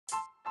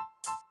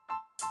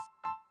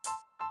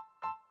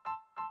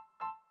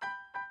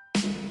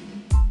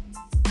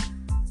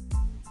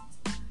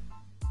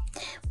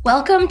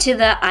Welcome to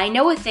the I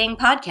Know a Thing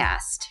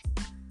podcast.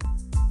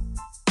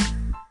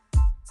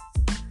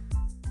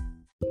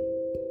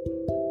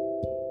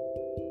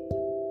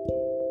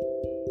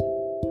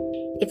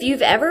 If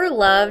you've ever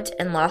loved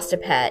and lost a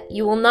pet,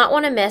 you will not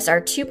want to miss our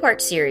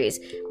two-part series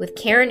with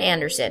Karen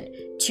Anderson,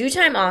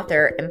 two-time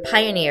author and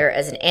pioneer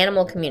as an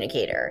animal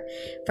communicator.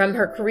 From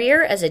her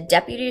career as a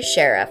deputy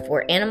sheriff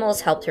where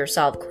animals helped her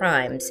solve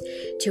crimes,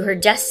 to her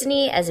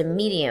destiny as a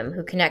medium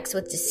who connects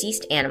with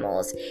deceased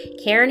animals,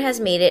 Karen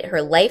has made it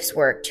her life's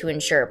work to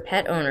ensure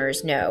pet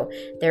owners know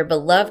their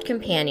beloved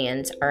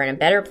companions are in a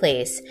better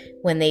place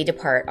when they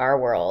depart our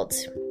world.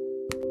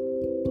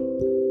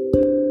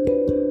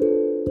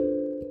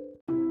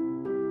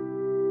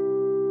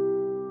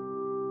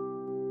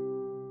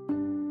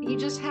 You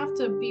just have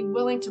to be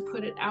willing to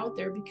put it out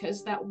there,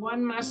 because that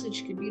one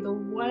message could be the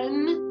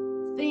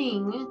one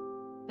thing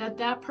that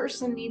that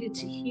person needed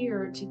to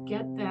hear to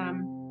get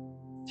them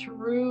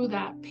through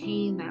that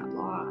pain, that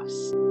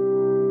loss.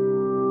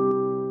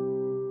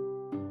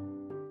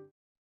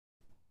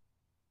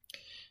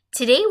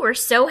 Today, we're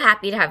so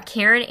happy to have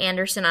Karen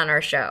Anderson on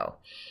our show.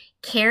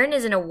 Karen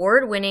is an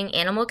award-winning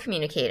animal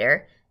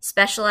communicator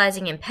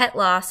specializing in pet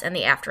loss and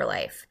the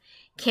afterlife.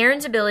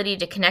 Karen's ability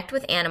to connect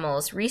with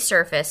animals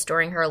resurfaced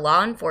during her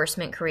law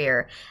enforcement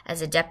career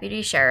as a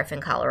deputy sheriff in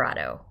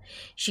Colorado.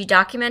 She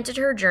documented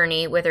her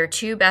journey with her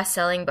two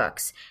best-selling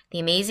books, The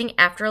Amazing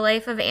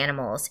Afterlife of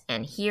Animals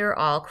and Hear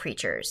All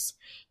Creatures.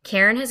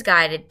 Karen has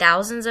guided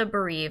thousands of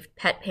bereaved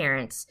pet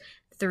parents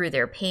through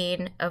their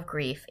pain of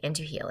grief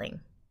into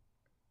healing.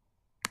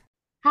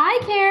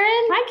 Hi,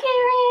 Karen.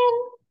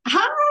 Hi,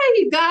 Hi,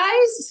 you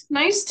guys.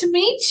 Nice to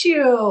meet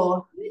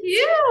you. Karen.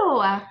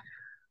 You.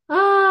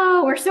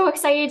 Oh, we're so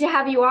excited to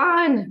have you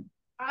on.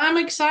 I'm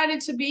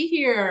excited to be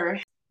here.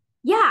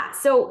 Yeah,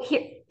 so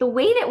the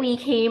way that we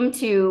came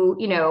to,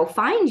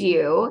 find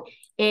you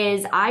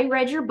is I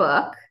read your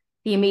book,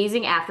 The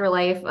Amazing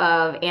Afterlife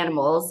of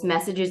Animals,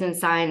 Messages and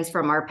Signs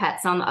from Our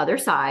Pets on the Other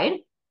Side,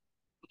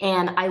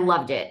 and I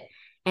loved it.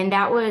 And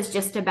that was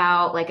just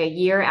about like a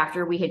year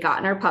after we had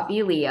gotten our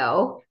puppy,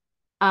 Leo.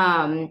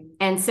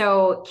 And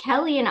so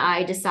Kelly and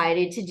I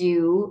decided to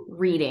do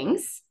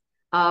readings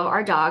of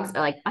our dogs,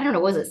 like, I don't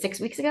know, was it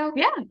 6 weeks ago?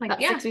 Yeah,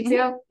 About 6 weeks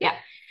ago? Yeah.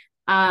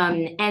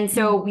 And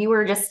so we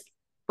were just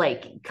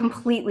like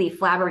completely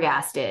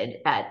flabbergasted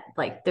at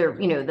like the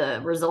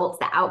results,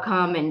 the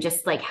outcome, and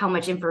just like how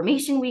much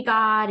information we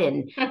got.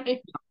 And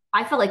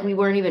I felt like we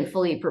weren't even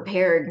fully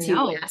prepared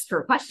to ask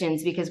for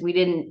questions because we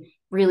didn't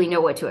really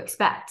know what to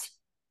expect.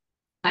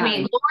 I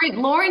mean,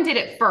 Lauren did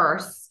it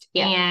first,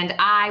 and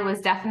I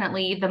was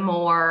definitely the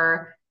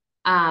more,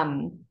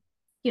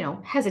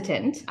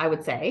 hesitant, I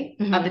would say,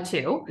 of the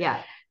two.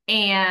 Yeah.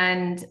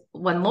 And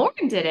when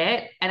Lauren did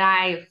it and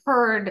I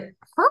heard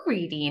her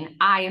reading,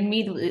 I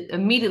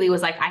immediately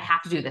was like, I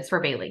have to do this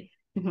for Bailey.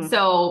 Mhm.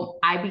 So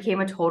I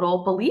became a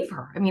total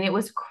believer. I mean, it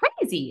was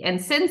crazy.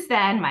 And since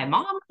then, my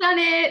mom's done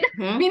it.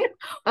 Mhm. I mean,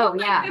 Oh,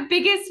 we're yeah. like the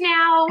biggest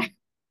now,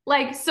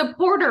 like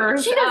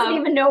supporters. She doesn't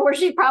even know where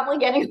she's probably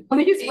getting all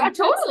these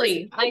references.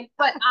 Totally.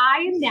 But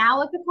I am now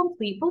like a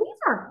complete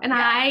believer. And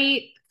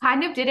I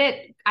kind of did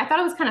it. I thought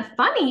it was kind of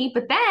funny,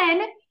 but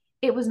then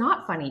it was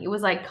not funny. It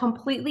was like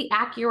completely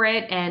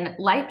accurate and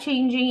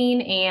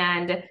life-changing.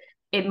 And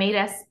it made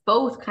us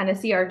both kind of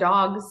see our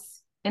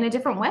dogs in a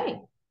different way.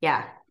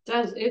 Yeah.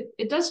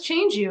 It does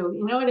change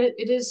you.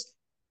 It is,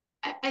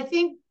 I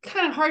think,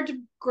 kind of hard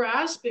to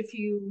grasp if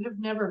you have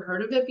never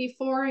heard of it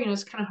before.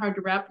 It's kind of hard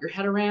to wrap your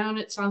head around.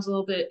 It sounds a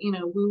little bit,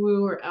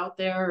 woo-woo or out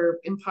there or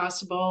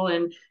impossible.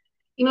 And,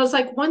 it's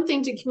like one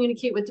thing to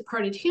communicate with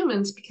departed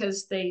humans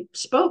because they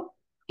spoke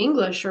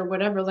English or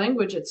whatever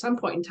language at some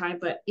point in time,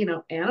 but,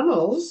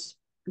 animals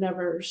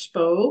never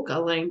spoke a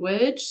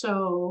language.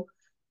 So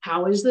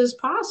how is this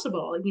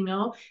possible?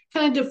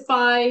 Kind of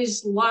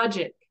defies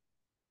logic.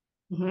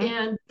 Mhm.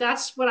 And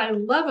that's what I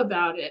love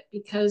about it,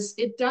 because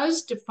it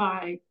does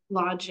defy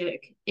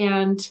logic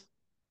and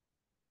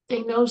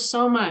they know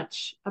so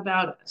much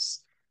about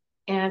us.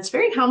 And it's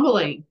very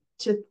humbling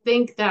to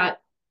think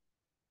that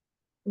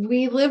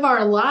we live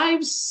our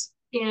lives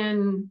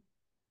in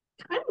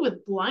kind of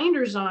with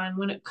blinders on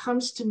when it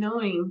comes to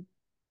knowing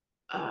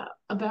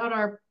about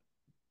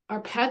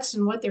our pets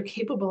and what they're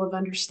capable of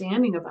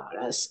understanding about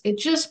us. It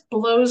just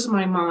blows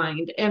my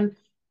mind. And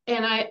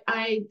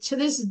I to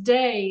this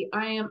day,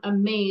 I am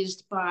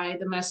amazed by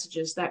the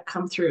messages that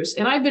come through.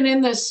 And I've been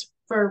in this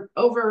for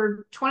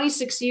over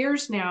 26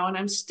 years now, and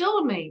I'm still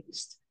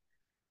amazed.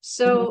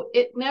 So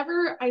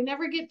I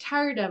never get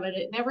tired of it.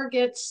 It never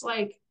gets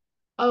like,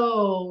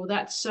 oh,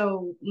 that's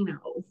so,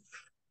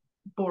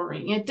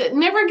 boring. It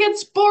never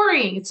gets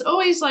boring. It's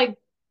always like,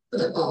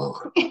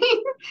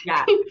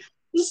 Yeah.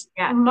 just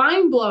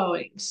mind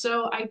blowing.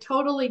 So I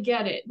totally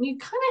get it. And you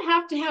kind of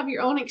have to have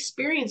your own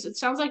experience. It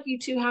sounds like you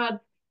two had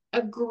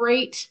a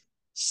great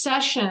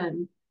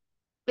session,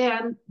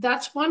 and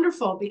that's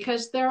wonderful,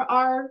 because there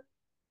are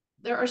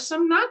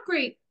some not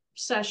great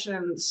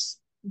sessions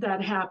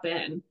that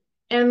happen,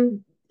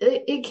 and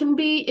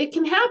it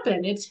can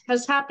happen. It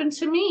has happened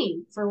to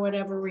me for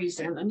whatever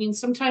reason. I mean,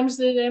 sometimes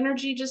the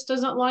energy just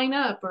doesn't line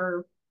up,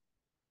 or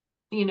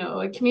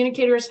a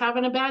communicator is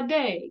having a bad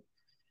day.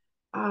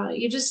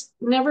 You just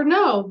never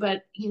know.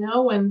 But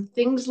when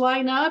things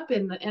line up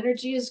and the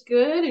energy is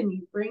good and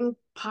you bring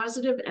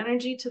positive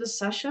energy to the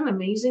session,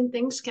 amazing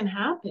things can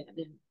happen.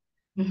 And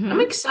I'm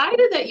Mm-hmm.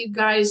 excited that you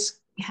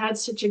guys had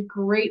such a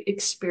great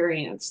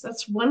experience.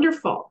 That's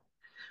wonderful.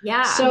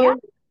 Yeah. So,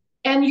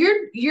 and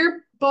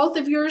you're both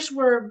of yours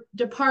were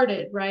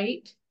departed,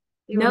 right?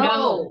 They were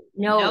No, gone.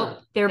 no,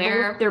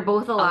 they're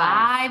both alive.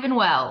 alive and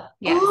well.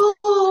 Yes.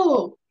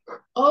 Oh,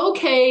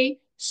 okay. Yep.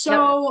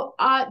 So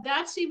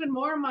that's even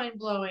more mind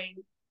blowing,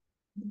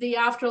 the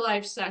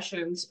afterlife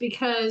sessions,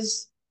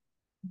 because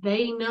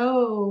they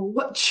know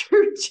what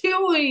you're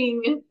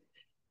doing.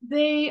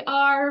 They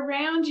are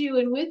around you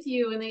and with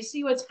you, and they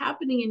see what's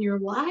happening in your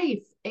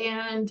life.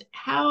 And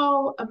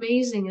how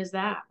amazing is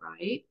that,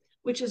 right?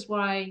 Which is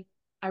why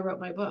I wrote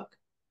my book,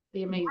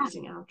 The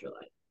Amazing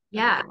Afterlife of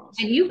Yeah. Animals.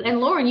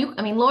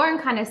 And Lauren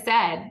kind of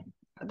said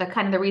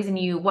one of the reasons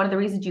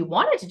you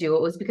wanted to do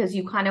it was because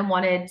you kind of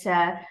wanted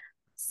to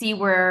see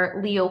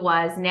where Leo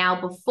was now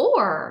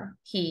before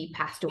he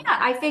passed away. Yeah,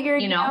 I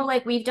figured, You know?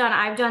 like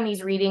I've done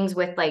these readings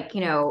with like,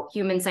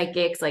 human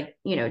psychics, like,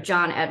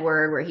 John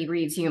Edward, where he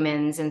reads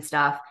humans and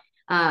stuff.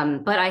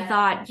 But I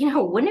thought,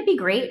 wouldn't it be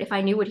great if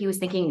I knew what he was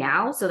thinking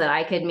now so that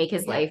I could make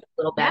his Yeah. life a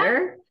little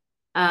better?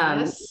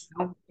 Yes.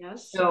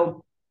 Yes.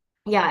 So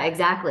yeah,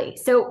 exactly.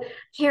 So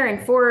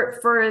Karen,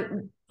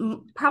 for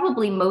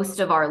probably most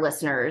of our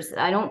listeners,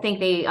 I don't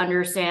think they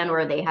understand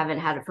or they haven't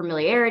had a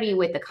familiarity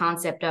with the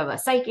concept of a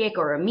psychic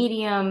or a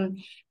medium.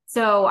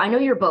 So I know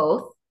you're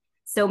both.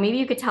 So maybe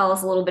you could tell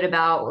us a little bit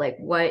about like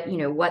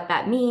what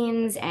that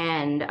means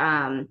and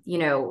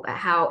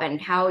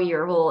how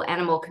your whole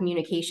animal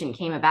communication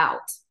came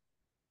about.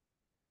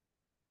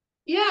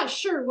 Yeah,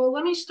 sure. Well,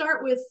 let me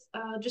start with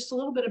just a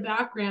little bit of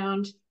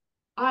background.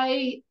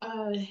 I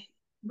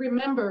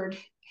remembered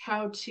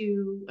how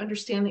to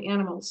understand the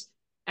animals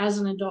as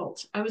an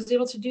adult. I was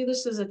able to do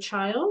this as a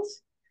child,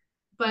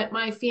 but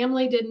my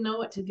family didn't know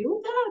what to do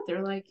with that.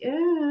 They're like,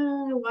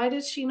 why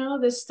does she know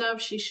this stuff?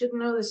 She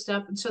shouldn't know this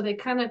stuff. And so they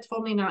kind of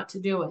told me not to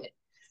do it.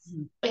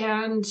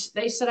 And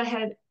they said I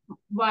had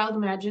wild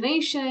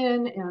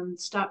imagination and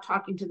stopped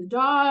talking to the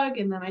dog.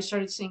 And then I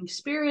started seeing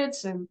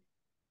spirits, and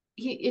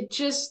it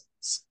just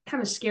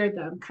kind of scared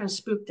them, kind of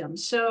spooked them.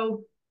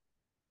 So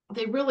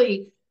they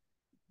really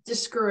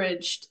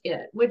discouraged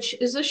it, which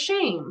is a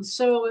shame.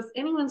 So if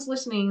anyone's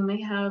listening and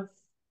they have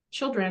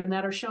children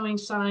that are showing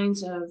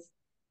signs of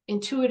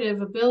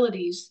intuitive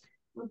abilities,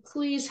 well,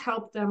 please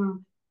help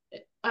them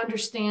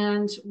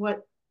understand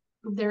what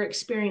they're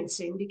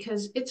experiencing,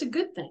 because it's a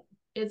good thing.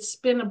 It's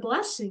been a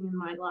blessing in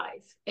my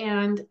life,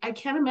 and I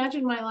can't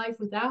imagine my life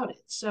without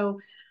it. So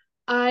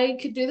I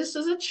could do this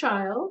as a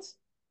child.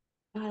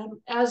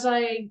 As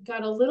I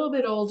got a little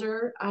bit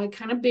older, I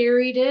kind of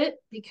buried it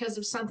because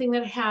of something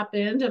that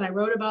happened. And I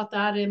wrote about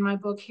that in my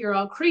book, Hear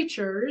All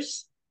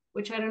Creatures,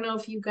 which I don't know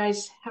if you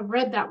guys have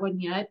read that one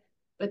yet,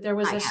 but there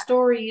was I a have.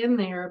 story in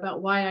there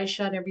about why I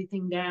shut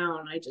everything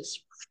down. I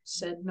just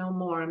said, no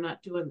more, I'm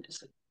not doing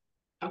this.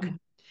 Okay.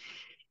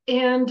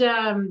 And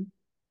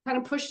kind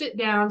of pushed it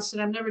down,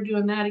 said, I'm never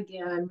doing that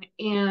again.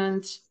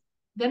 And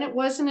then it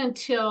wasn't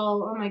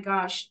until, oh my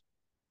gosh,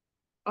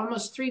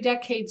 almost 3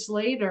 decades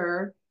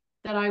later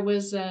that I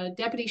was a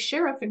deputy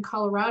sheriff in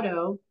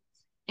Colorado.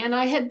 And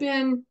I had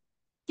been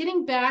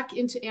getting back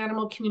into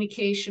animal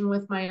communication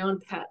with my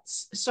own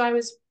pets. So I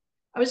was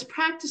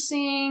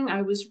practicing.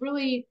 I was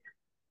really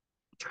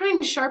trying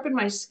to sharpen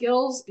my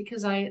skills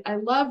because I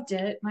loved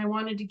it and I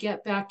wanted to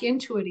get back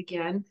into it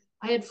again.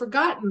 I had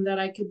forgotten that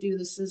I could do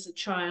this as a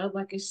child,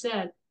 like I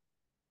said.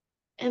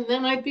 And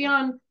then I'd be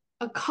on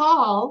a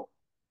call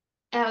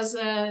as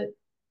a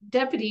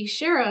deputy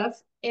sheriff,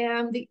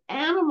 and the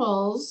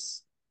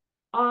animals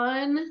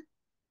on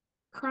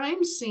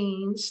crime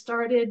scene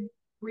started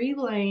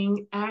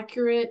relaying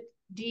accurate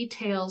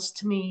details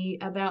to me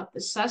about the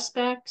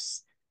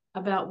suspects,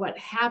 about what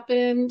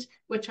happened,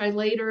 which I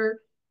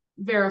later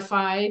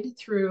verified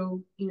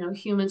through,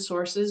 human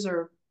sources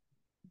or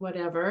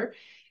whatever.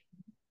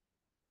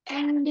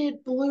 And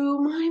it blew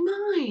my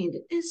mind.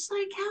 It's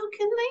like, how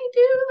can they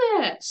do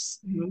this?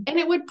 Mhm. And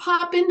it would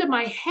pop into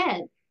my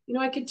head.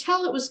 I could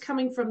tell it was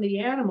coming from the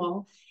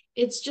animal.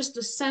 It's just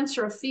a sense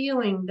or a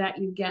feeling that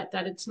you get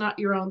that it's not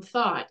your own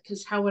thought,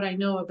 because how would I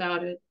know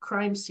about a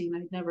crime scene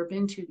I'd never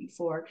been to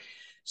before?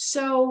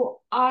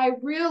 So I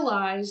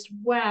realized,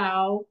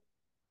 wow,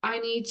 I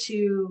need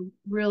to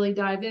really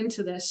dive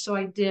into this. So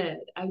I did.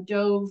 I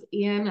dove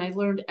in. I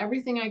learned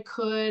everything I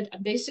could. I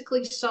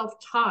basically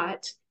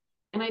self-taught,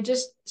 and I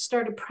just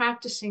started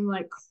practicing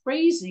like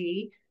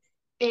crazy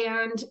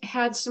and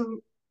had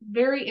some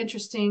very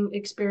interesting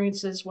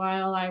experiences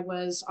while I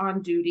was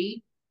on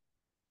duty.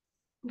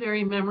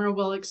 Very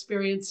memorable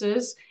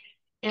experiences,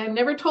 and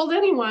never told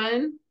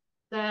anyone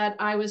that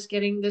I was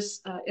getting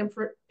this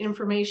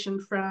information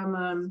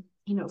from,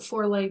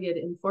 four-legged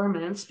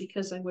informants,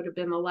 because I would have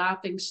been the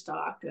laughing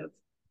stock of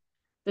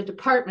the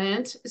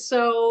department.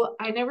 So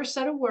I never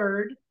said a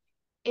word.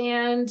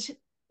 And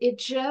it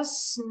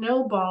just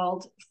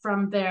snowballed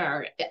from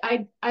there.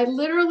 I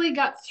literally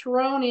got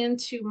thrown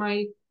into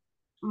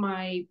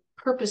my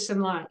purpose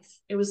in life.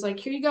 It was like,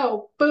 here you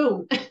go,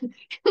 boom.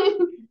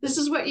 This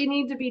is what you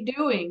need to be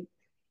doing.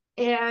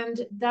 And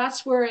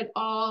that's where it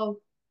all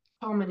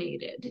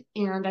culminated.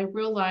 And I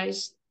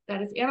realized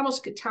that if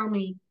animals could tell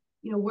me,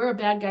 where a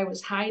bad guy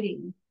was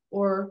hiding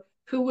or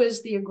who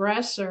was the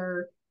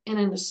aggressor in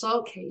an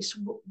assault case,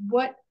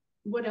 what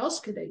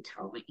else could they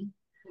tell me?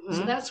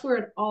 So that's where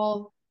it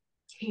all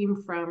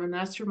came from. And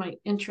that's where my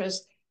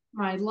interest,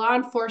 my law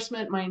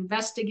enforcement, my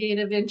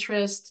investigative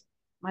interest,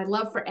 my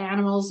love for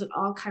animals, it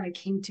all kind of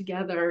came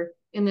together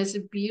in this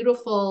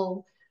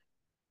beautiful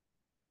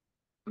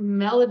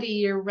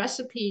melody or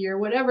recipe or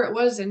whatever it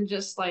was, and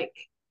just like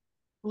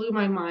blew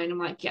my mind. I'm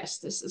like, yes,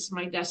 this is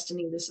my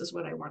destiny. This is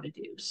what I want to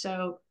do.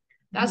 So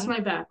that's my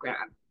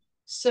background.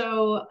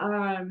 So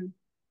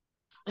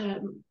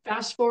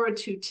fast forward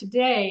to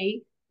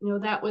today,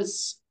 that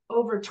was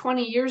over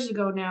 20 years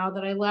ago now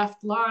that I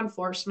left law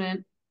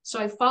enforcement. So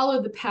I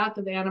followed the path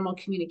of animal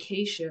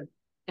communication,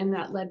 and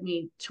that led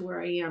me to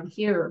where I am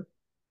here.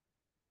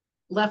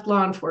 Left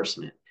law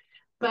enforcement.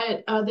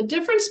 But the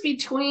difference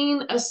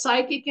between a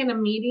psychic and a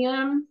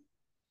medium,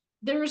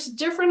 there's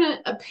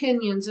different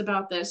opinions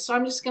about this. So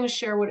I'm just going to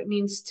share what it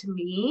means to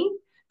me,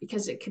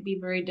 because it could be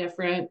very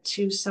different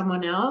to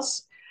someone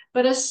else.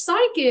 But a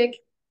psychic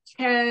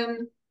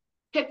can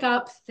pick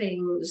up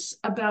things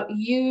about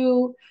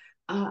you,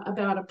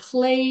 about a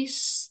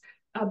place,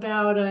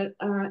 about an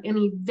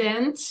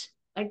event.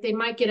 Like they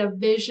might get a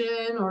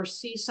vision or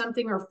see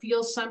something or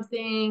feel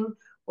something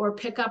or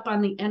pick up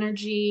on the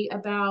energy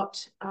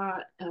about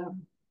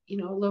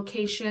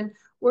location.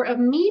 Where a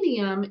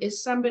medium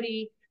is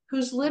somebody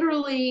who's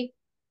literally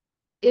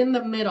in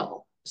the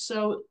middle.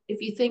 So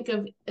if you think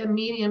of a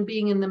medium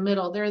being in the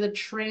middle, they're the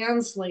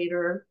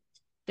translator.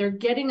 They're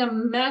getting a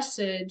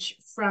message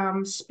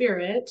from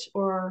spirit,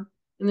 or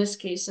in this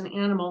case, an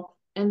animal,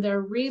 and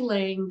they're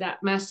relaying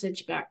that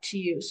message back to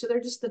you. So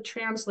they're just the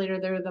translator,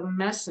 they're the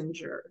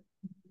messenger.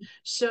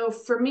 So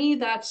for me,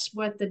 that's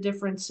what the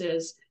difference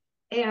is.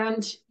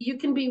 And you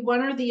can be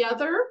one or the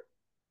other.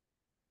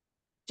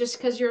 Just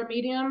because you're a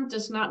medium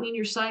does not mean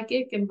you're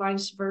psychic, and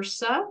vice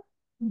versa.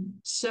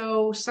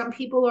 So some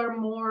people are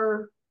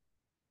more,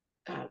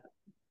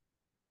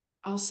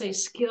 I'll say,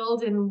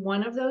 skilled in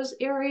one of those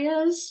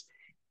areas.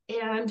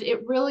 And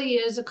it really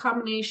is a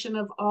combination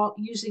of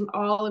using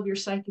all of your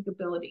psychic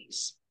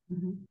abilities.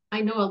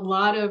 I know a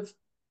lot of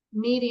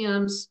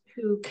mediums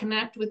who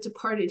connect with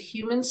departed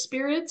human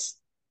spirits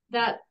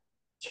that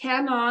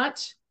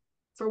cannot,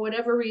 for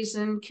whatever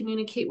reason,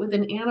 communicate with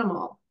an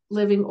animal,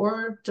 living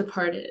or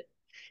departed.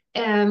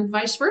 And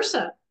vice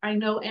versa. I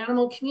know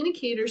animal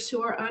communicators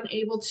who are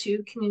unable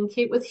to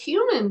communicate with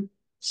human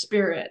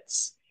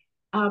spirits.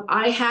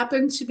 I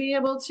happen to be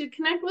able to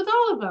connect with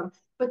all of them,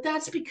 but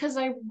that's because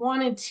I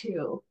wanted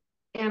to,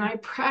 and I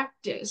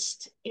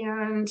practiced,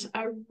 and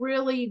I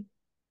really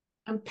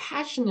am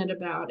passionate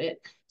about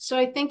it. So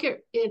I think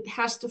it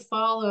has to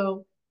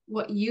follow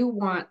what you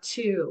want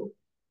to,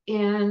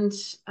 and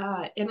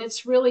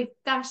it's really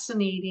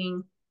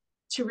fascinating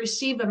to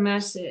receive a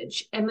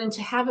message and then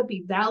to have it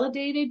be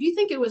validated. You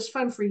think it was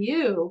fun for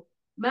you.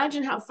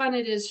 Imagine how fun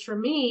it is for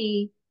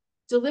me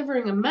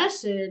delivering a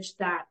message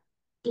that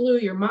blew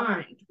your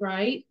mind,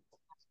 right?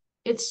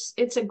 It's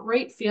a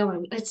great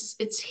feeling.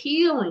 It's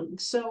healing.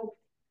 So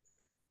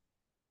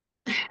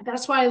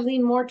that's why I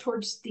lean more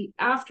towards the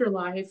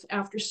afterlife.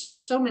 After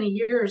so many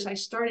years, I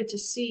started to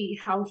see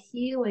how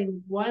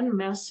healing one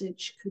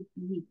message could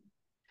be.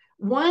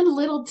 One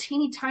little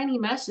teeny tiny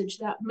message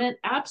that meant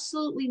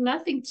absolutely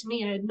nothing to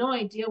me. I had no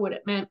idea what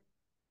it meant.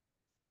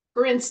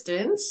 For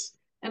instance,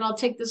 and I'll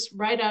take this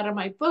right out of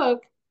my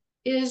book,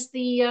 is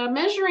the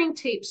measuring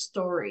tape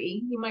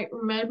story. You might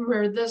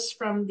remember this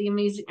from The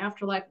Amazing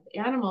Afterlife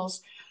of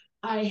Animals.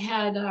 I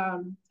had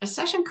a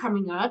session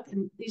coming up,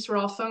 and these were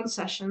all phone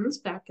sessions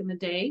back in the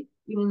day.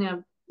 We didn't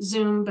have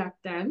Zoom back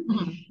then.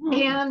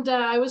 And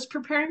I was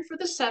preparing for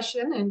the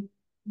session, and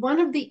one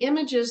of the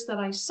images that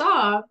I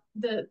saw,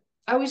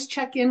 I always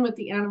check in with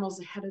the animals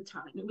ahead of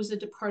time. It was a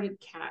departed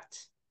cat.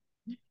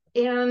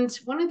 And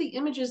one of the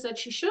images that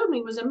she showed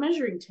me was a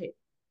measuring tape.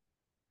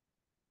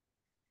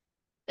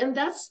 And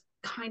that's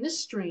kind of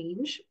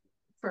strange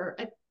for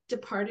a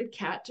departed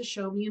cat to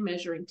show me a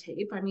measuring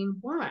tape. I mean,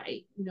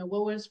 why?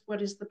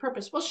 What is the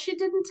purpose? Well, she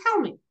didn't tell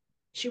me.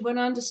 She went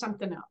on to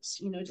something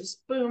else,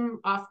 just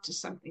boom, off to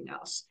something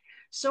else.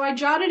 So I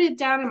jotted it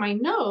down in my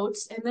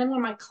notes. And then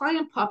when my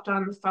client popped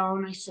on the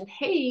phone, I said,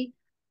 hey,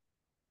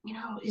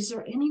 is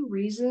there any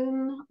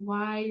reason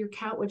why your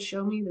cat would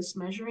show me this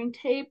measuring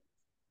tape?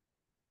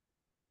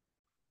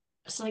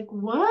 It's like,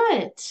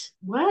 what?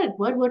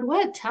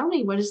 Tell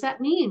me, what does that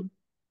mean?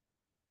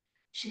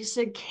 She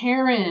said,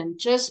 Karen,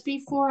 just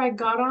before I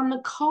got on the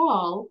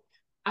call,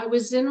 I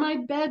was in my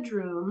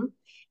bedroom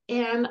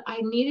and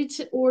I needed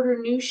to order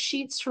new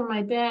sheets for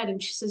my bed.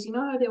 And she says, you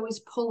know how they always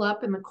pull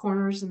up in the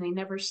corners and they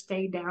never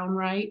stay down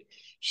right?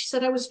 She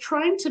said, I was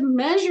trying to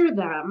measure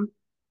them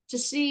to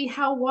see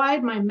how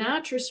wide my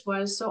mattress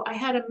was. So I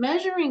had a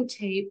measuring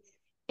tape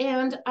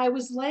and I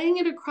was laying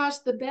it across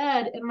the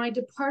bed, and my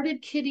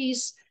departed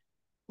kitty's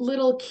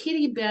little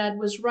kitty bed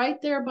was right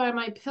there by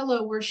my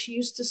pillow where she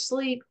used to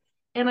sleep.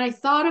 And I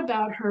thought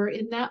about her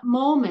in that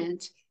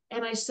moment.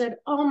 And I said,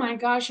 oh my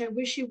gosh, I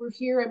wish you were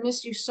here. I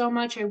missed you so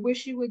much. I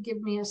wish you would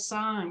give me a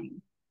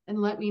sign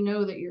and let me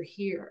know that you're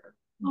here.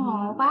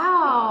 Oh,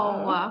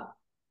 wow.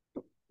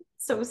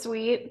 So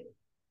sweet.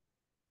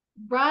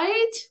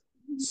 Right?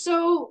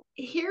 So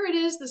here it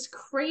is, this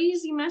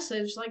crazy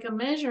message, like a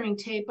measuring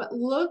tape, but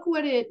look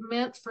what it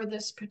meant for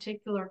this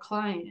particular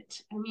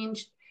client. I mean,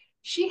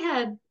 she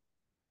had,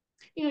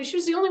 she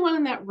was the only one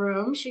in that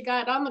room. She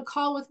got on the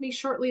call with me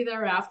shortly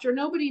thereafter.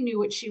 Nobody knew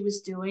what she was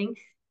doing.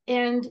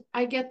 And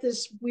I get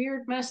this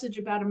weird message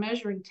about a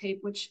measuring tape,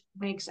 which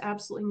makes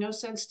absolutely no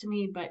sense to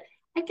me, but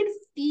I could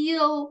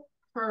feel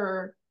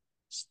her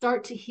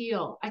start to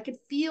heal. I could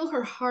feel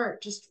her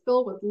heart just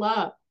fill with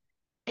love.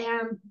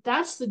 And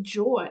that's the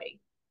joy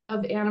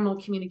of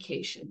animal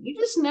communication. You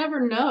just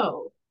never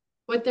know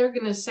what they're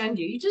going to send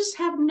you. You just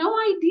have no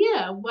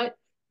idea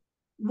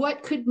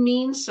what could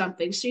mean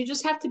something. So you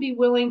just have to be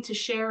willing to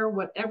share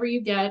whatever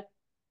you get.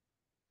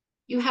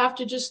 You have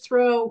to just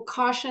throw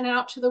caution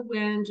out to the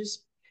wind.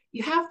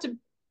 You have to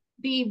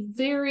be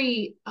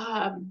very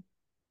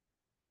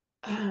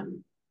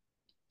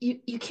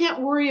you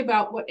can't worry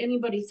about what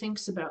anybody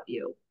thinks about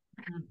you.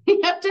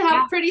 You have to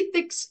have pretty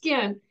thick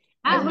skin.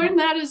 I learned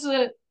that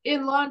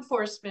in law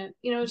enforcement.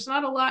 There's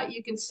not a lot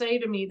you can say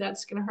to me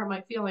that's going to hurt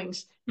my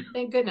feelings.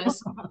 Thank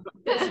goodness.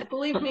 Because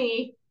believe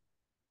me,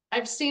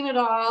 I've seen it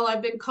all.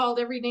 I've been called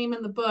every name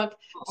in the book.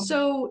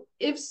 So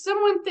if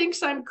someone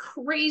thinks I'm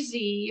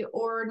crazy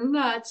or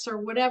nuts or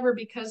whatever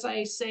because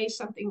I say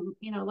something,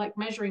 like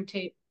measuring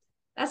tape,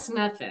 that's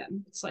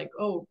nothing. It's like,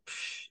 oh,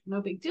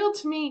 no big deal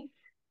to me.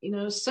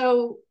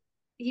 So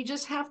you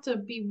just have to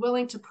be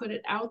willing to put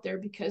it out there,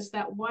 because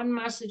that one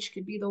message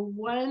could be the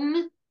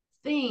one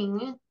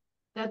thing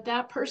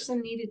that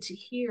person needed to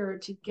hear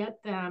to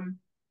get them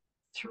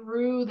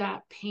through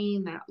that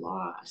pain, that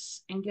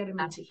loss, and get them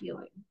into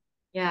healing.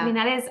 Yeah. I mean,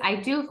 I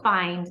do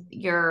find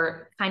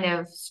your kind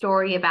of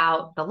story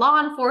about the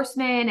law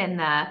enforcement and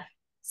the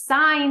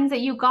signs that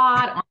you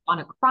got on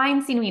a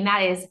crime scene. I mean,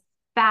 that is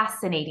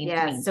fascinating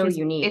to me. So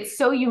unique. It's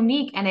so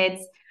unique. And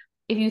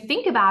if you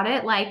think about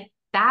it, like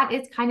that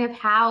is kind of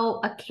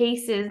how a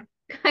case is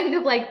kind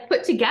of like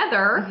put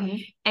together,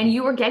 and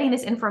you were getting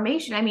this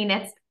information. I mean,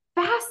 it's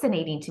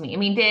fascinating to me. I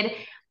mean,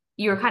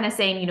 you were kind of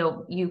saying,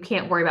 you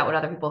can't worry about what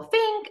other people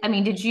think. I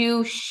mean, did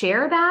you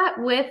share that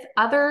with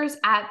others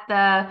at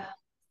the,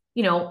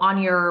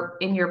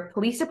 in your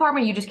police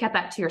department? You just kept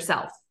that to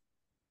yourself?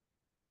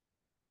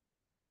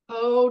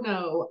 Oh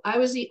no, I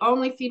was the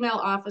only female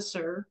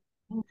officer.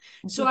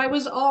 So I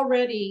was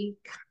already,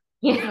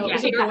 it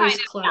was a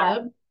boys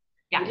club.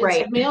 Yeah, it's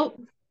right.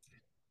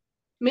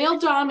 Male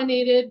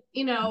dominated.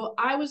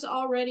 I was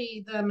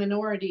already the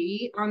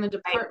minority on the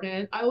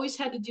department. I always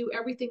had to do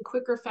everything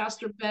quicker,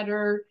 faster,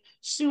 better,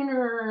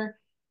 sooner.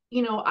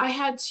 I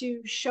had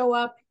to show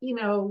up,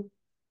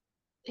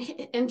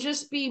 and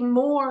just be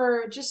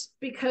more, just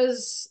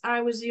because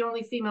I was the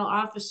only female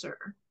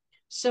officer.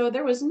 So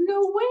there was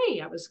no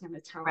way I was going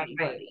to tell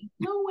anybody.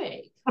 No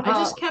way. I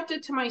just kept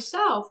it to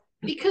myself,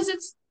 because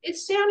it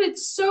sounded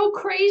so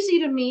crazy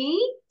to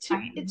me.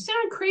 It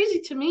sounded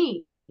crazy to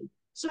me.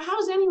 So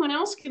how's anyone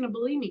else going to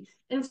believe me?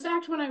 In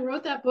fact, when I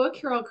wrote that book,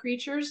 Here All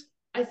Creatures,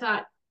 I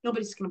thought,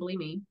 nobody's going to believe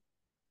me.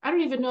 I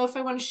don't even know if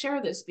I want to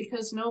share this,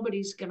 because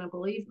nobody's going to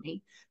believe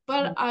me.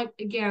 But I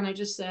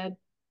just said,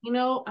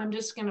 I'm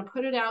just going to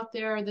put it out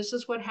there. This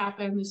is what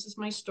happened. This is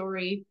my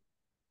story.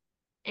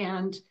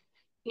 And,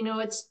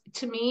 it's,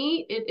 to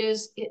me,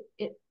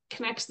 it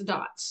connects the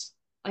dots.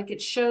 Like,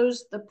 it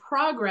shows the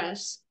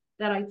progress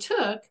that I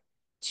took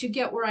to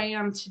get where I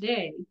am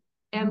today,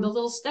 and the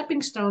little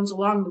stepping stones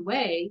along the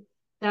way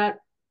that,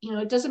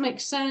 it doesn't make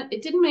sense.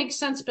 It didn't make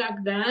sense back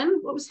then,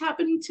 what was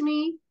happening to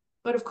me.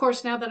 But of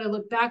course, now that I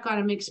look back on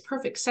it, it makes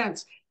perfect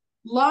sense.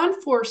 Law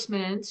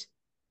enforcement,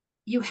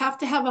 you have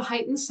to have a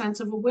heightened sense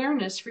of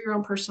awareness for your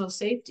own personal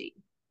safety.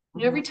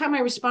 Every time I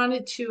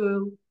responded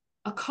to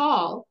a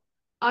call,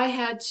 I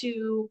had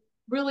to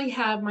really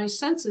have my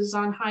senses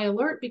on high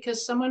alert,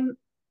 because someone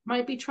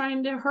might be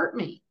trying to hurt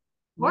me.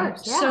 Of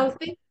course, yeah. So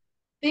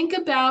think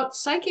about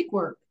psychic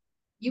work.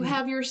 You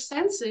have your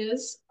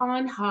senses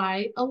on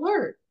high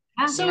alert.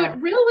 So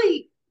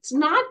it's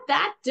not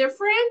that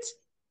different.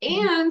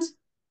 And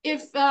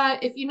if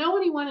you know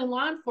anyone in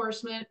law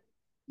enforcement,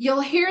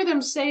 you'll hear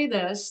them say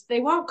this.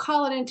 They won't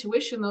call it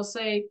intuition. They'll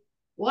say,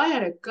 well, I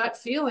had a gut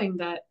feeling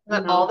that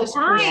all the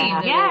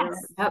time. Yes.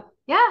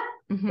 Yeah.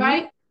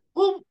 Right.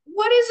 Well,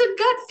 what is a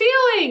gut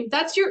feeling?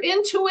 That's your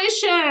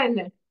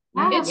intuition.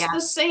 It's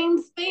the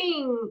same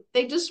thing.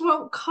 They just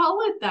won't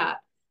call it that.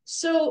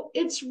 So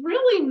it's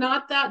really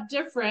not that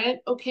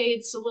different. Okay,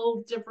 it's a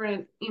little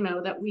different,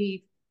 that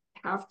we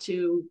have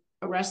to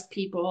arrest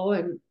people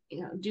and,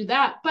 do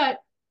that. But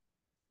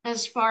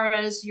as far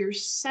as your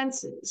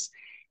senses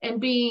and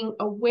being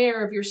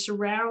aware of your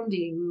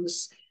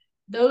surroundings,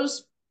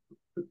 those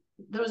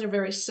are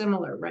very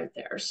similar right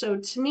there. So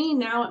to me,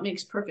 now it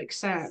makes perfect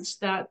sense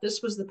that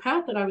this was the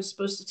path that I was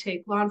supposed to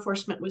take. Law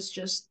enforcement was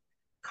just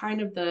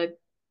kind of the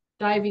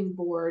diving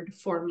board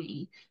for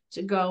me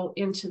to go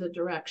into the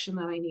direction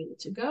that I needed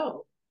to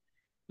go.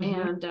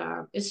 And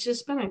it's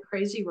just been a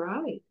crazy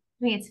ride.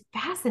 I mean, it's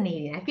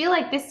fascinating. I feel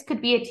like this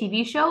could be a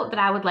TV show that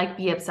I would like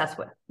be obsessed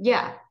with.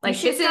 Yeah. Like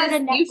you should start a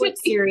Netflix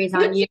series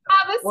on you.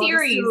 Have a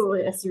series.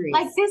 A series.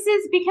 Like this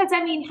is because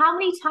I mean, how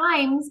many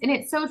times, and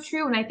it's so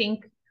true. And I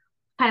think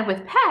kind of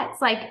with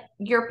pets, like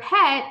your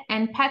pet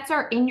and pets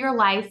are in your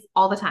life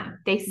all the time.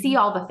 They see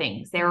all the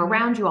things. They're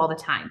around you all the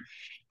time.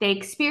 They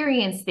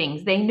experience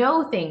things. They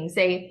know things.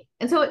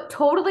 And so it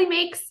totally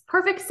makes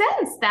perfect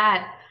sense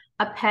that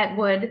a pet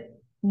would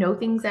know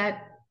things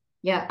that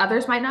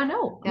others might not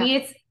know. Yeah. I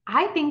mean,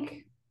 I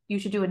think you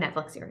should do a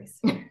Netflix series.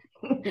 And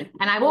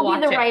I will we'll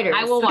watch be the it. writers.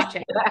 I will watch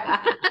it.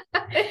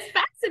 It's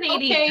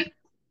fascinating.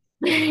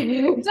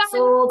 Okay.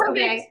 Sold.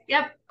 Okay.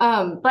 Yep.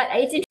 But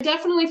it's I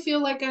definitely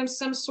feel like I'm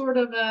some sort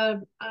of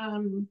a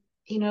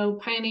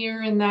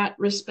pioneer in that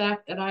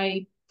respect, that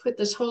I put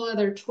this whole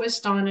other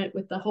twist on it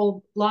with the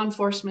whole law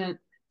enforcement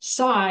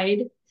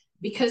side,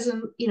 because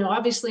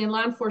obviously in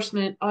law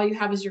enforcement, all you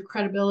have is your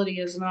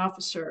credibility as an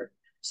officer.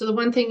 So the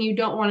one thing you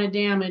don't want to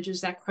damage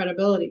is that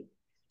credibility.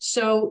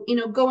 So,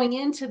 going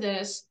into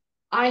this,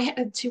 I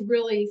had to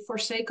really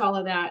forsake all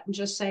of that and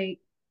just say,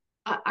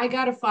 I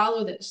got to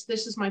follow this.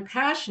 This is my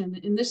passion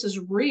and this is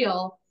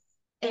real.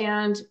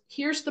 And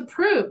here's the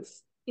proof.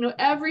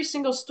 Every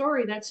single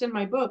story that's in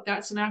my book,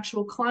 that's an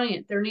actual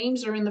client. Their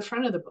names are in the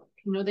front of the book.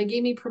 They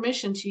gave me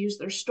permission to use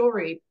their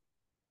story.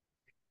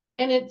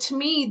 And to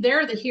me,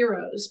 they're the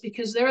heroes,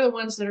 because they're the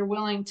ones that are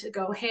willing to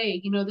go, hey,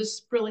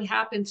 this really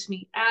happened to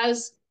me,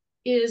 as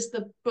is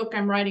the book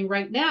I'm writing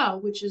right now,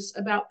 which is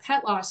about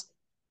pet loss.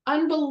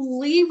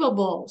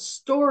 Unbelievable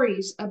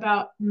stories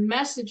about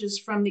messages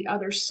from the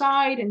other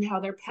side and how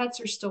their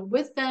pets are still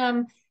with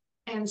them,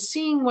 and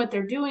seeing what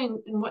they're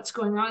doing and what's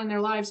going on in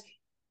their lives.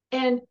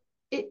 And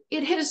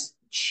it has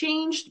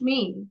changed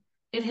me.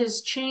 It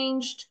has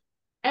changed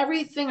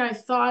everything I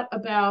thought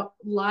about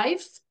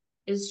life.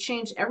 It's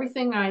changed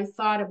everything I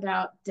thought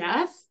about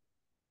death.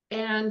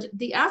 And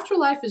the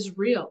afterlife is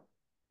real.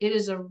 It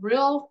is a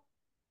real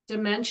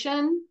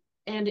dimension,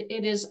 and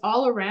it is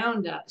all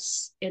around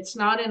us. It's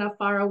not in a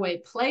faraway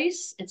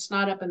place. It's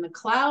not up in the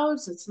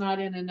clouds. It's not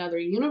in another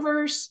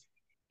universe.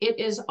 It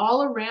is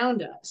all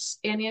around us.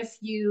 And if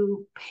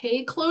you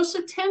pay close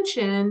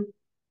attention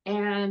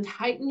and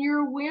heighten your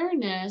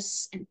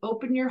awareness and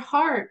open your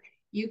heart,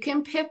 you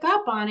can pick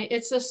up on it.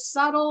 It's a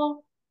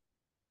subtle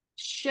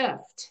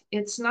shift.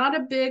 It's not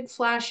a big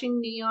flashing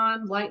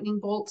neon lightning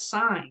bolt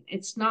sign.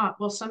 It's not.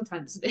 Well,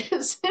 sometimes it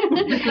is.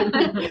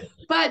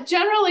 But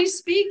generally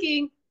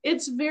speaking,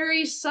 it's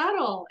very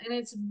subtle, and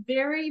it's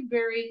very,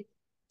 very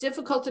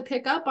difficult to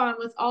pick up on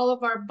with all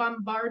of our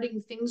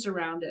bombarding things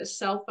around us,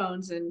 cell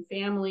phones and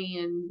family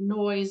and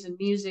noise and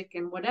music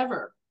and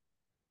whatever.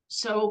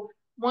 So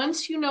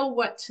once you know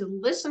what to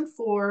listen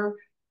for,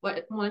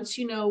 once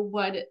you know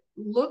what it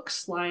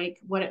looks like,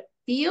 what it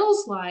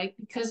feels like,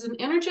 because an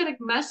energetic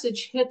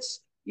message hits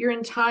your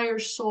entire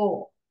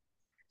soul.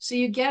 So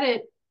you get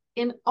it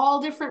in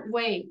all different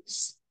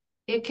ways.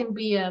 It can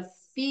be a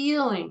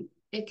feeling.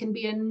 It can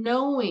be a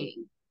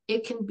knowing.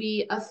 It can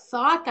be a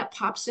thought that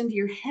pops into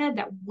your head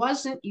that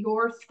wasn't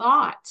your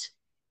thought.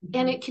 Mm-hmm.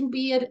 And it can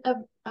be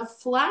a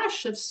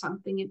flash of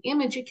something, an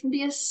image. It can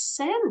be a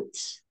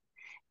scent.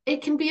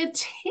 It can be a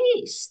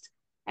taste.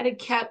 I had a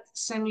cat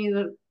send me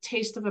the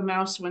taste of a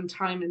mouse one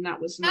time, and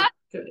that was not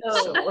good.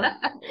 So.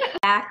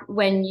 Back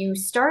when you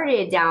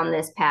started down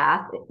this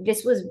path,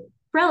 this was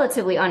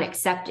relatively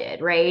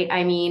unaccepted, right?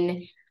 I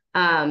mean,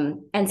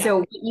 so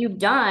what you've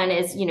done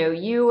is,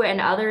 you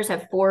and others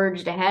have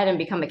forged ahead and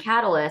become a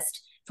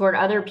catalyst toward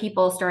other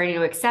people starting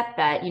to accept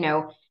that,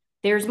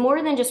 there's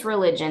more than just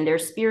religion,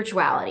 there's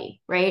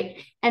spirituality,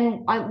 right?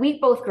 And we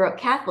both grew up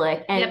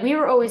Catholic, and we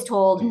were always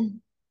told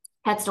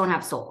pets don't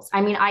have souls.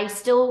 I mean,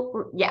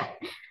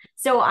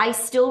 So I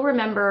still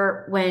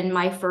remember when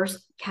my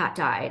first cat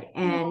died,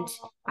 and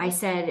I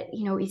said,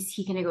 is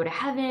he going to go to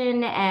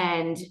heaven?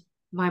 And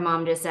my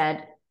mom just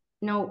said,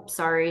 no,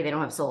 sorry, they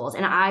don't have souls.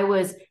 And I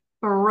was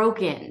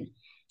broken,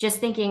 just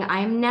thinking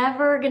I'm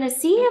never going to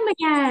see him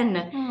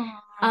again.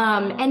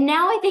 And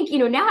now I think,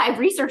 now I've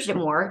researched it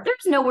more.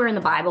 There's nowhere in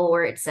the Bible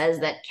where it says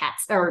that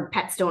cats or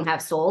pets don't have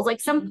souls.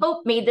 Like some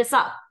pope made this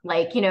up,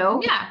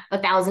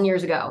 1,000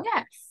 years ago.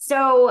 Yeah.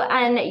 So,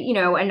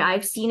 and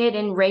I've seen it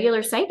in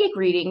regular psychic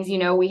readings.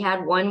 We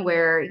had one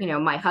where,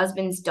 my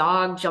husband's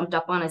dog jumped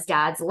up on his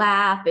dad's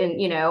lap, and,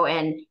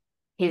 and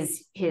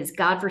his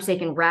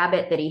godforsaken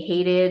rabbit that he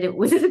hated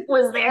was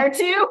there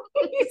too.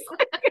 He's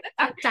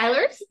like,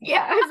 Tyler's?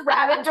 Yeah, his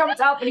rabbit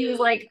jumped up, and he was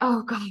like,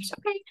 oh gosh,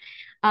 okay.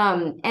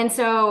 And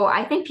so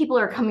I think people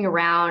are coming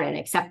around and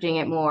accepting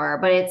it more.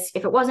 But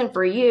if it wasn't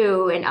for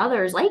you and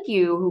others like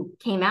you who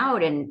came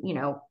out and,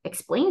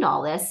 explained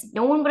all this,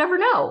 no one would ever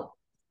know.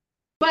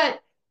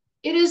 But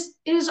it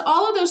is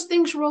all of those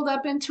things rolled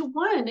up into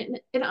one.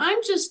 And I'm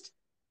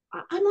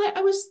like,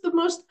 I was the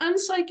most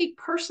unpsychic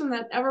person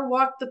that ever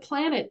walked the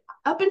planet.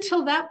 Up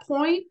until that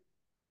point,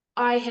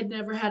 I had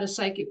never had a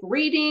psychic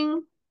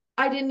reading.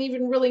 I didn't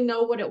even really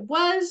know what it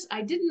was.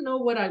 I didn't know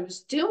what I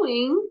was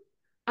doing.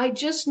 I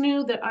just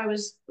knew that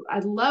I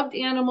loved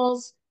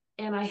animals,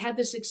 and I had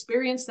this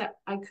experience that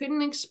I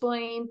couldn't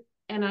explain,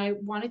 and I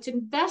wanted to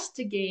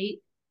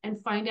investigate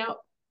and find out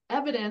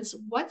evidence,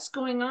 what's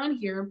going on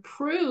here,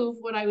 prove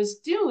what I was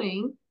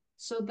doing.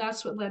 So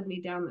that's what led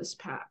me down this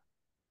path.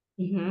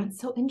 Mm-hmm.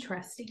 So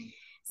interesting.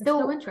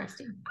 So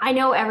interesting. I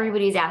know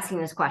everybody's asking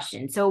this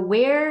question. So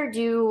where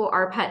do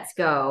our pets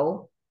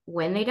go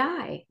when they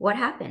die? What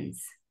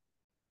happens?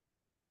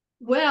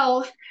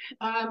 Well,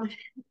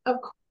 of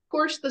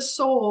course, the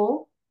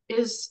soul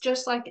is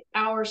just like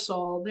our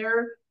soul.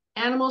 Their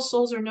animal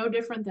souls are no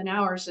different than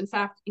ours. In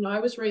fact, I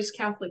was raised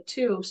Catholic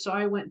too, so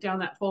I went down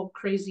that whole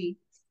crazy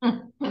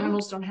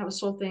animals don't have a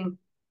soul thing.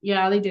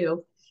 Yeah, they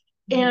do.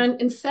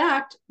 And in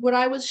fact, what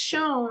I was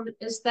shown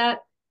is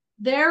that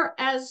they're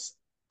as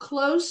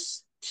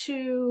close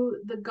to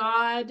the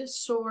God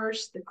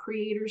source, the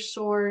creator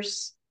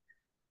source,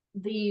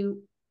 the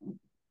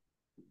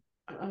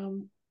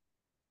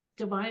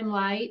divine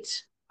light,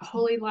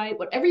 holy light,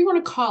 whatever you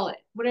want to call it,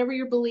 whatever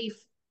your belief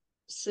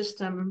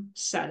system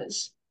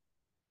says.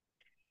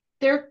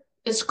 They're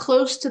as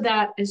close to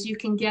that as you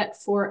can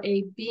get for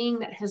a being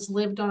that has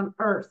lived on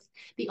Earth.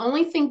 The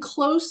only thing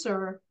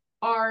closer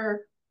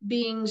are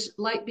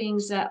light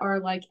beings that are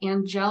like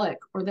angelic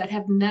or that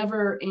have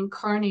never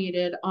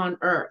incarnated on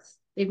Earth.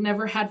 They've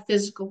never had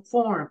physical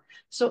form.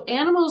 So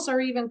animals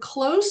are even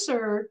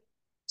closer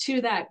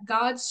to that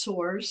God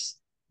source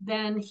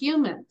than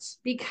humans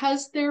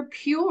because they're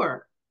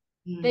pure.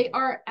 They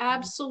are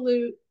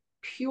absolute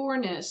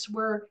pureness,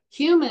 where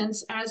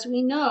humans, as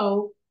we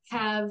know,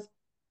 have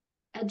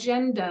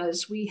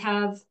agendas, we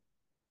have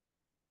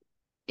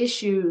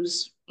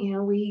issues,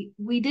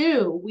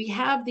 we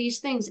have these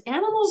things.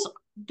 Animals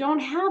don't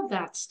have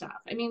that stuff.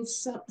 I mean,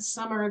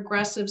 some are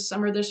aggressive,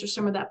 some are this or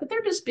some are that, but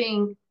they're just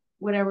being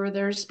whatever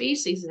their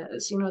species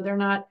is. They're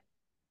not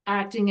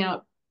acting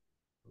out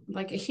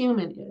like a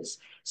human is.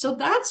 So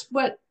that's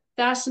what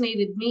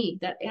fascinated me,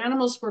 that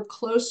animals were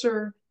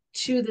closer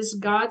to this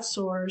God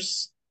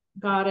source,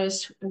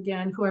 goddess,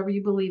 again, whoever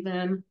you believe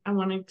in. I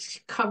want to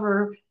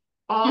cover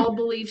all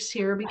beliefs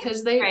here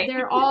because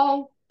they're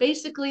all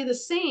basically the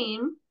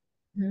same.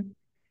 Mm-hmm.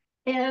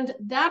 And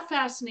that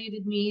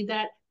fascinated me,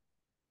 that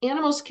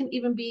animals can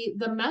even be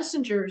the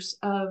messengers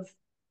of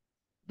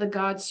the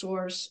God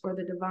source or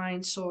the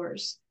divine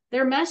source.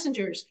 They're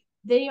messengers.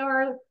 They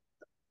are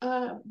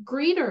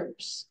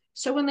greeters.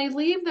 So when they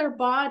leave their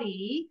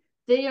body,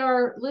 they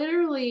are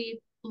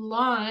literally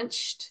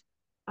launched.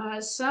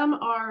 Some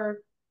are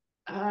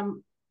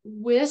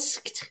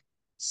whisked.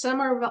 Some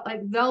are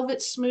like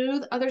velvet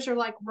smooth. Others are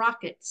like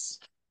rockets.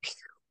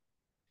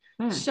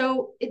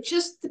 So it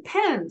just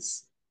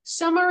depends.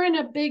 Some are in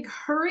a big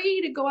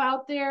hurry to go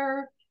out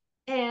there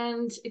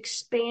and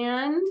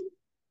expand,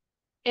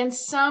 and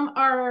some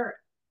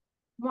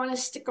want to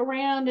stick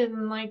around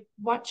and like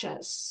watch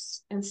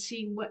us and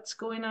see what's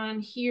going on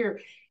here.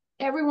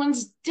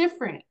 Everyone's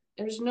different.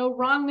 There's no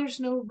wrong, there's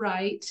no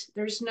right.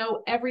 There's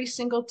no every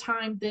single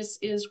time this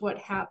is what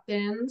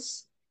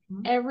happens.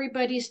 Mm-hmm.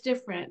 Everybody's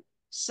different.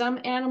 Some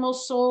animal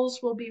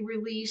souls will be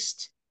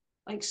released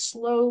like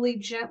slowly,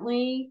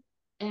 gently,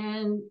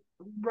 and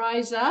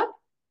rise up.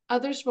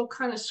 Others will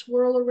kind of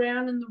swirl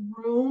around in the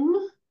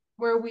room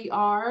where we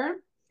are.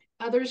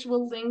 Others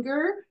will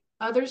linger.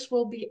 Others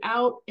will be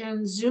out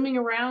and zooming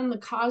around the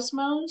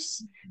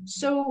cosmos. Mm-hmm.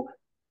 So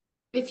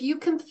if you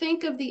can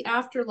think of the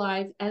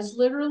afterlife as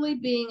literally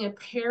being a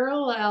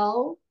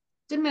parallel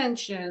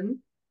dimension,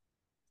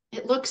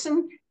 it looks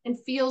and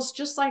feels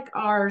just like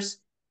ours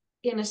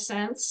in a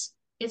sense.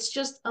 It's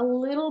just a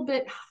little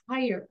bit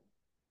higher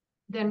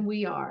than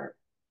we are.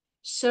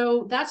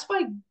 So that's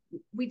why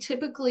we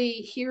typically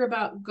hear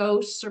about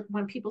ghosts, or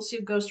when people see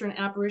a ghost or an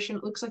apparition,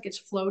 it looks like it's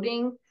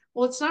floating.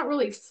 Well, it's not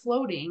really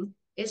floating.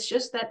 It's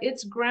just that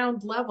its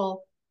ground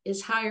level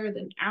is higher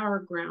than our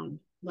ground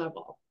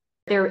level.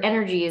 Their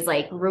energy is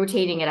like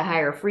rotating at a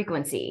higher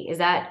frequency. Is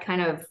that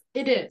kind of...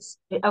 It is.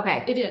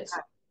 Okay. It is.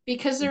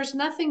 Because there's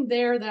nothing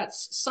there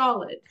that's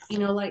solid,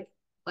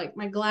 like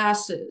my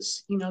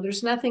glasses,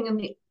 there's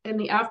nothing in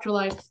the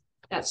afterlife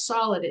that's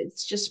solid.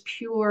 It's just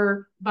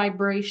pure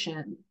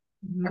vibration.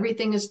 Mm-hmm.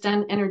 Everything is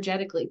done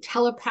energetically,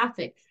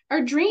 telepathic.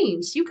 Our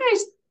dreams, you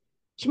guys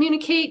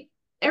communicate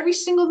every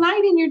single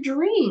night in your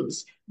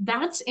dreams.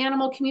 That's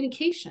animal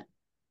communication,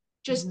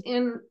 just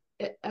mm-hmm.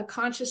 in a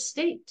conscious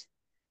state.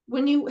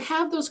 When you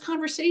have those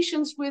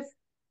conversations with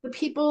the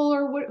people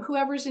or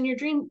whoever's in your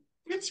dream,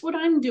 that's what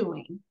I'm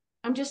doing.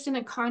 I'm just in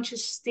a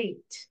conscious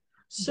state.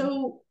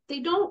 So they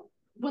don't,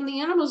 when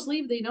the animals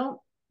leave, they don't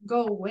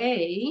go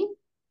away.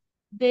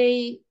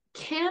 They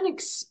can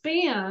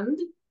expand.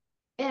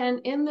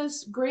 And in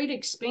this great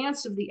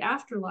expanse of the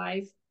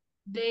afterlife,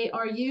 they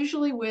are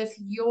usually with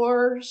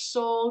your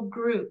soul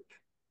group.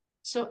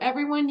 So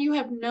everyone you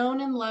have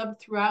known and loved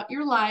throughout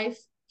your life,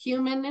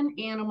 human and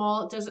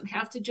animal, it doesn't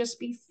have to just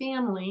be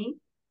family.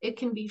 It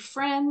can be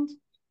friend,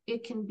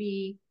 it can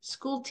be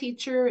school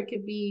teacher, it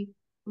could be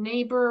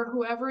neighbor,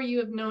 whoever you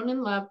have known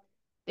and loved.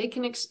 They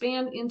can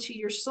expand into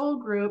your soul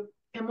group.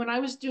 And when I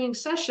was doing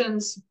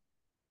sessions,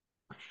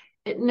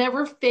 it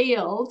never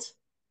failed.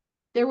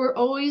 There were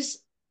always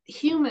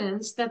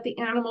humans that the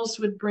animals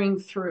would bring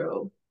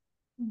through.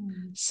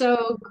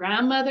 So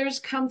grandmothers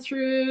come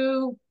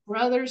through,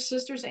 brothers,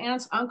 sisters,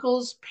 aunts,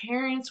 uncles,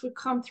 parents would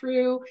come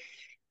through,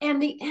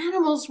 and the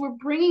animals were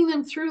bringing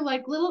them through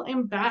like little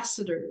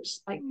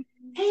ambassadors. Like,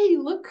 hey,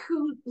 look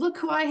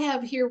who I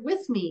have here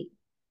with me.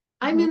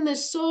 I'm in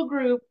this soul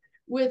group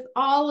with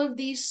all of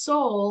these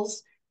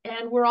souls,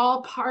 and we're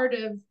all part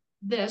of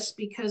this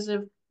because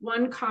of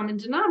one common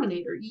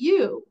denominator,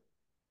 you.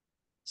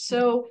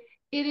 So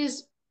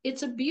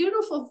it's a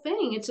beautiful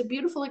thing. It's a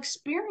beautiful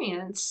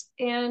experience.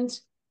 And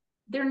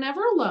they're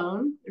never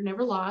alone. They're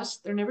never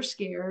lost. They're never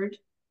scared.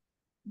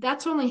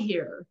 That's only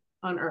here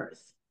on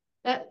Earth.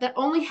 That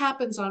only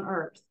happens on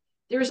Earth.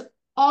 There's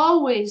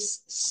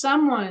always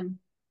someone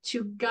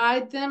to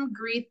guide them,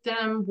 greet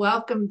them,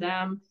 welcome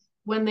them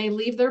when they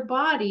leave their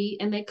body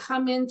and they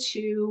come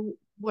into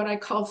what I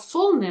call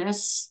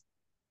fullness.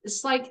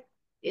 It's like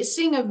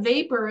seeing a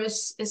vapor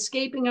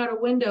escaping out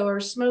a window or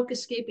smoke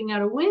escaping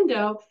out a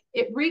window.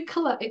 It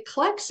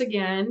collects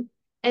again,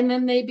 and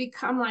then they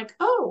become like,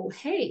 oh,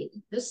 hey,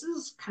 this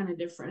is kind of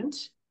different.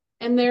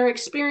 And they're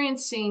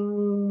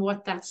experiencing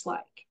what that's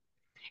like.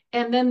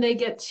 And then they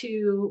get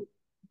to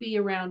be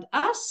around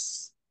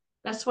us.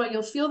 That's why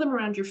you'll feel them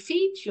around your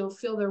feet. You'll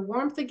feel their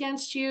warmth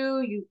against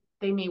you.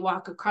 They may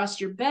walk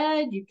across your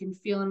bed. You can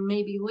feel them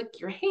maybe lick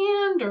your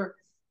hand or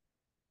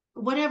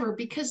whatever,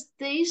 because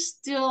they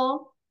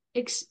still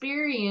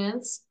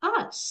experience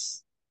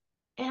us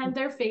and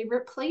their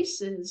favorite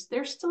places.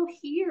 They're still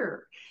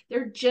here.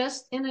 They're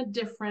just in a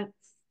different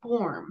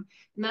form.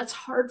 And that's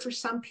hard for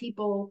some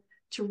people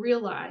to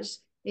realize.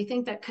 They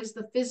think that because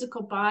the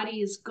physical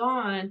body is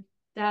gone,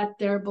 that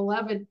their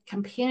beloved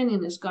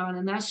companion is gone.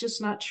 And that's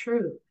just not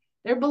true.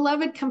 Their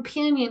beloved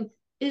companion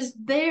is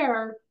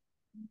there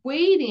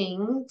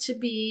waiting to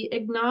be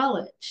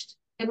acknowledged.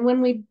 And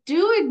when we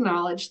do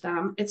acknowledge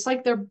them, it's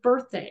like their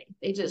birthday.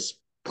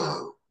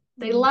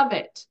 They love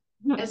it.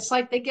 It's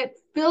like they get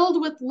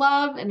filled with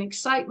love and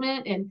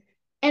excitement and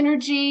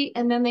energy,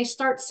 and then they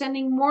start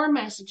sending more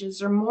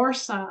messages or more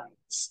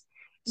signs.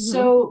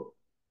 So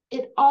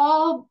it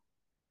all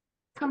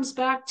comes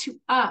back to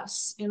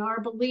us in our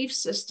belief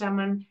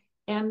system,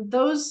 and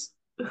those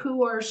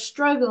who are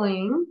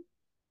struggling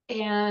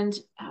and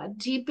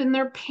deep in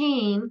their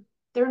pain,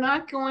 they're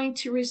not going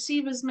to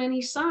receive as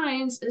many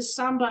signs as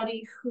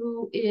somebody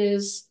who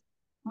is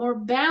more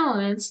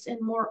balanced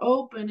and more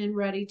open and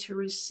ready to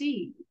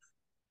receive.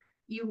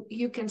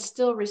 You can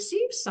still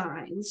receive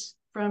signs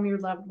from your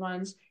loved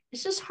ones.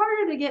 It's just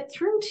harder to get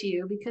through to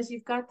you because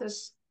you've got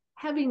this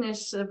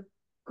heaviness of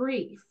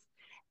grief.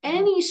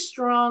 Any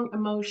strong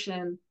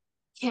emotion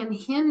can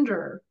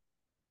hinder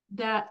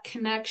that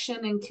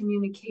connection and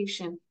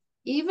communication,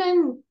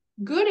 even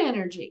good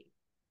energy.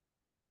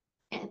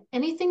 And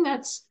anything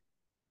that's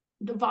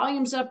the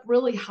volume's up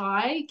really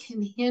high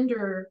can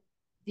hinder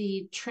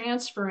the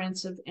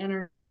transference of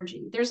energy.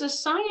 There's a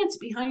science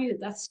behind it.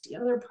 That's the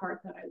other part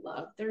that I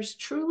love. There's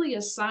truly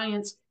a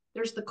science.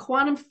 There's the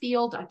quantum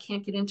field. I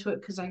can't get into it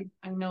because I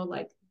know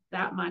like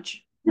that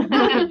much,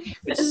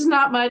 which is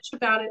not much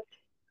about it.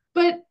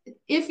 But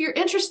if you're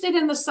interested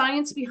in the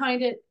science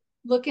behind it,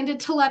 look into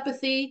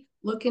telepathy,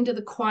 look into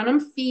the quantum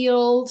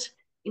field.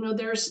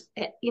 There's,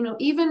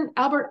 even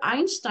Albert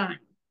Einstein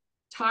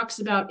talks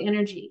about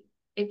energy.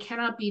 It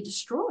cannot be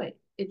destroyed.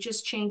 It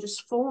just changes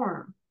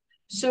form.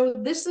 So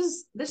this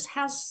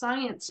has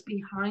science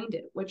behind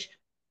it, which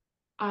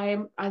I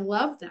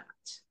love that.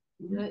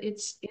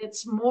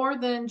 It's more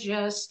than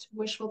just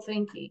wishful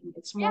thinking.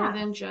 It's more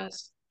than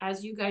just,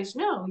 as you guys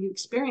know, you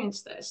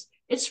experience this.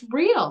 It's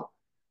real.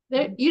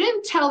 That you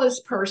didn't tell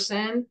this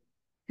person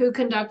who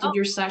conducted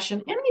your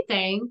session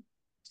anything.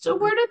 So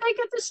where did they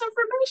get this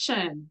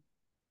information?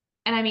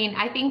 And I mean,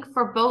 I think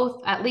for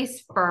both, at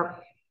least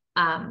for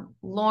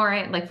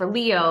Lauren, like for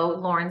Leo,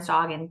 Lauren's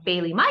dog, and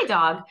Bailey, my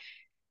dog,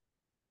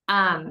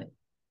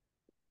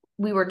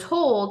 we were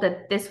told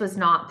that this was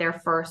not their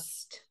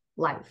first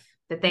life,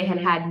 that they had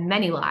had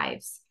many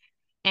lives.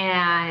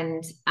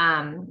 And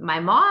my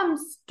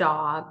mom's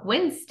dog,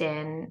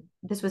 Winston,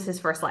 this was his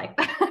first life.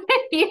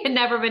 He had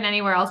never been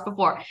anywhere else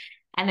before.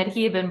 And that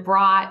he had been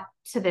brought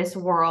to this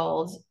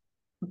world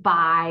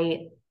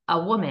by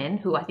a woman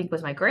who I think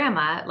was my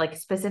grandma, like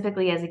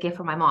specifically as a gift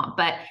for my mom.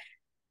 But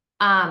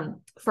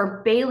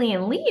for Bailey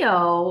and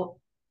Leo,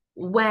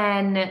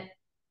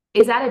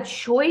 is that a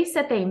choice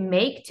that they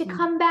make to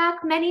come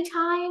back many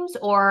times?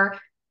 Or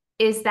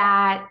is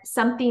that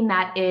something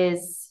that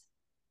is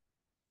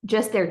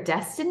just their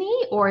destiny?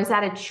 Or is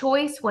that a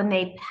choice when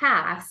they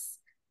pass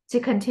to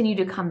continue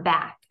to come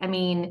back? I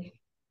mean,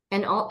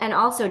 and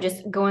also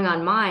just going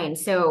on mine.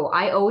 So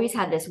I always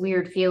had this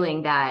weird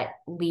feeling that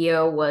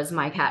Leo was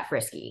my cat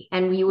Frisky,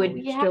 and we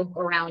would joke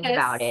around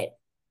about it.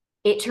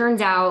 It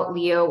turns out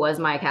Leo was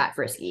my cat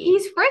Frisky.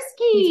 He's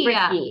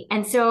frisky.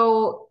 And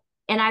so,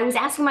 and I was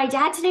asking my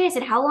dad today, I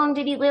said, how long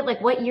did he live?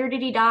 Like, what year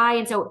did he die?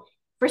 And so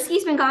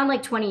Frisky's been gone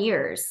like 20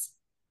 years.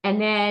 And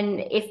then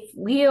if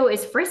Leo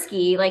is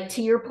frisky, like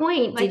to your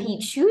point, Like, did he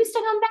choose to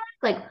come back?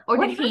 Like, or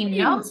what did he happened?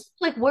 know?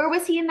 Like, where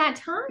was he in that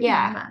time?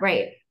 Yeah,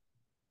 right.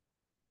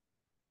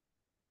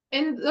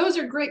 And those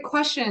are great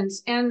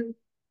questions. And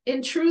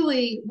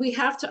truly, we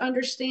have to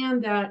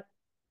understand that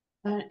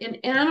an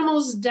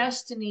animal's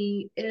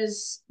destiny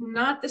is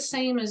not the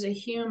same as a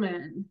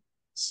human.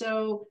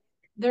 So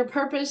their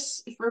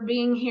purpose for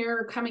being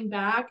here, coming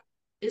back,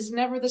 is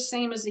never the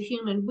same as a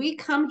human. We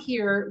come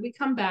here, we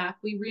come back,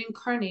 we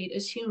reincarnate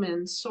as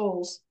human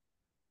souls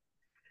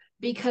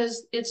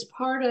because it's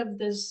part of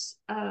this,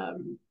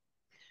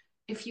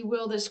 if you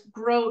will, this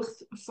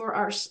growth for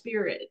our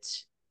spirit.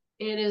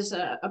 It is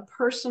a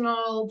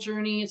personal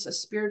journey. It's a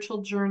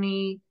spiritual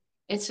journey.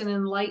 It's an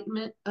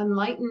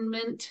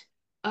enlightenment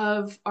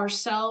of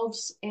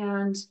ourselves.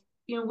 And,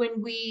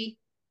 when we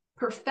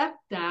perfect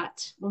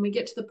that, when we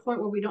get to the point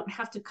where we don't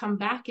have to come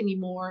back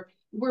anymore,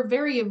 we're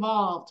very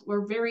evolved.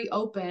 We're very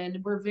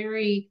open.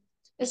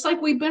 It's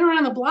like we've been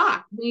around the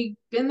block. We've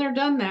been there,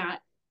 done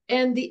that.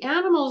 And the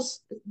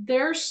animals,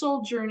 their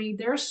soul journey,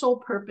 their soul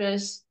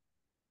purpose,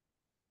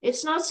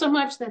 it's not so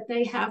much that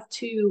they have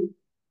to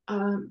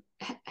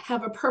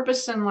have a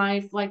purpose in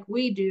life like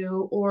we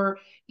do, or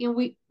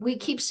we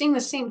keep seeing the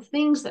same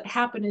things that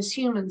happen as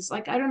humans.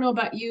 Like, I don't know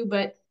about you,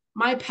 but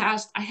my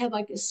past, I had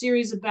like a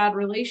series of bad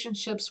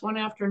relationships, one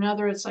after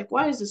another. It's like,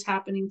 why is this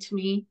happening to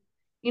me?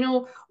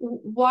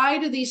 Why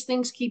do these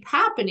things keep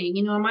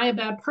happening? Am I a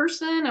bad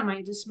person? Am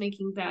I just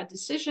making bad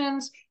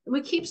decisions? And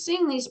we keep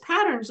seeing these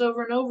patterns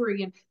over and over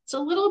again. It's a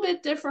little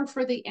bit different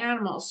for the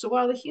animals. So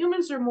while the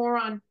humans are more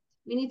on,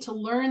 we need to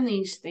learn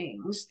these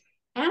things,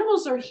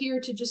 animals are here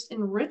to just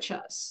enrich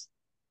us.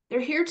 They're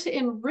here to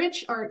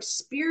enrich our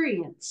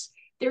experience.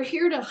 They're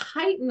here to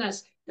heighten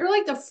us. They're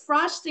like the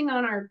frosting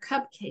on our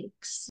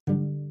cupcakes.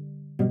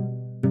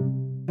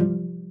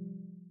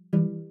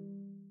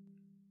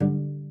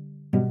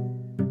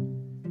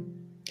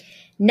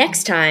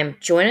 Next time,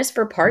 join us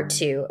for part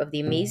 2 of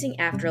The Amazing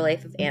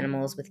Afterlife of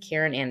Animals with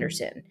Karen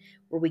Anderson,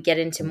 where we get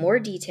into more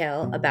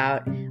detail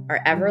about our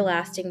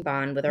everlasting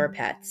bond with our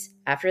pets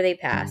after they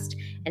passed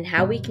and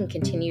how we can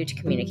continue to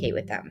communicate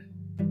with them.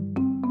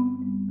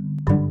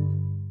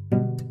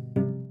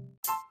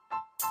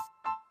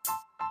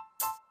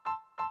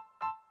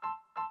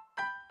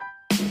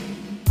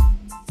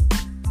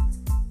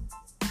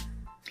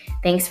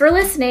 Thanks for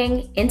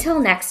listening.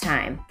 Until next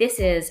time, this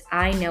is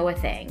I Know a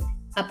Thing,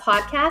 a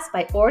podcast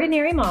by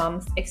ordinary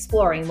moms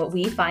exploring what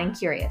we find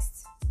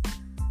curious.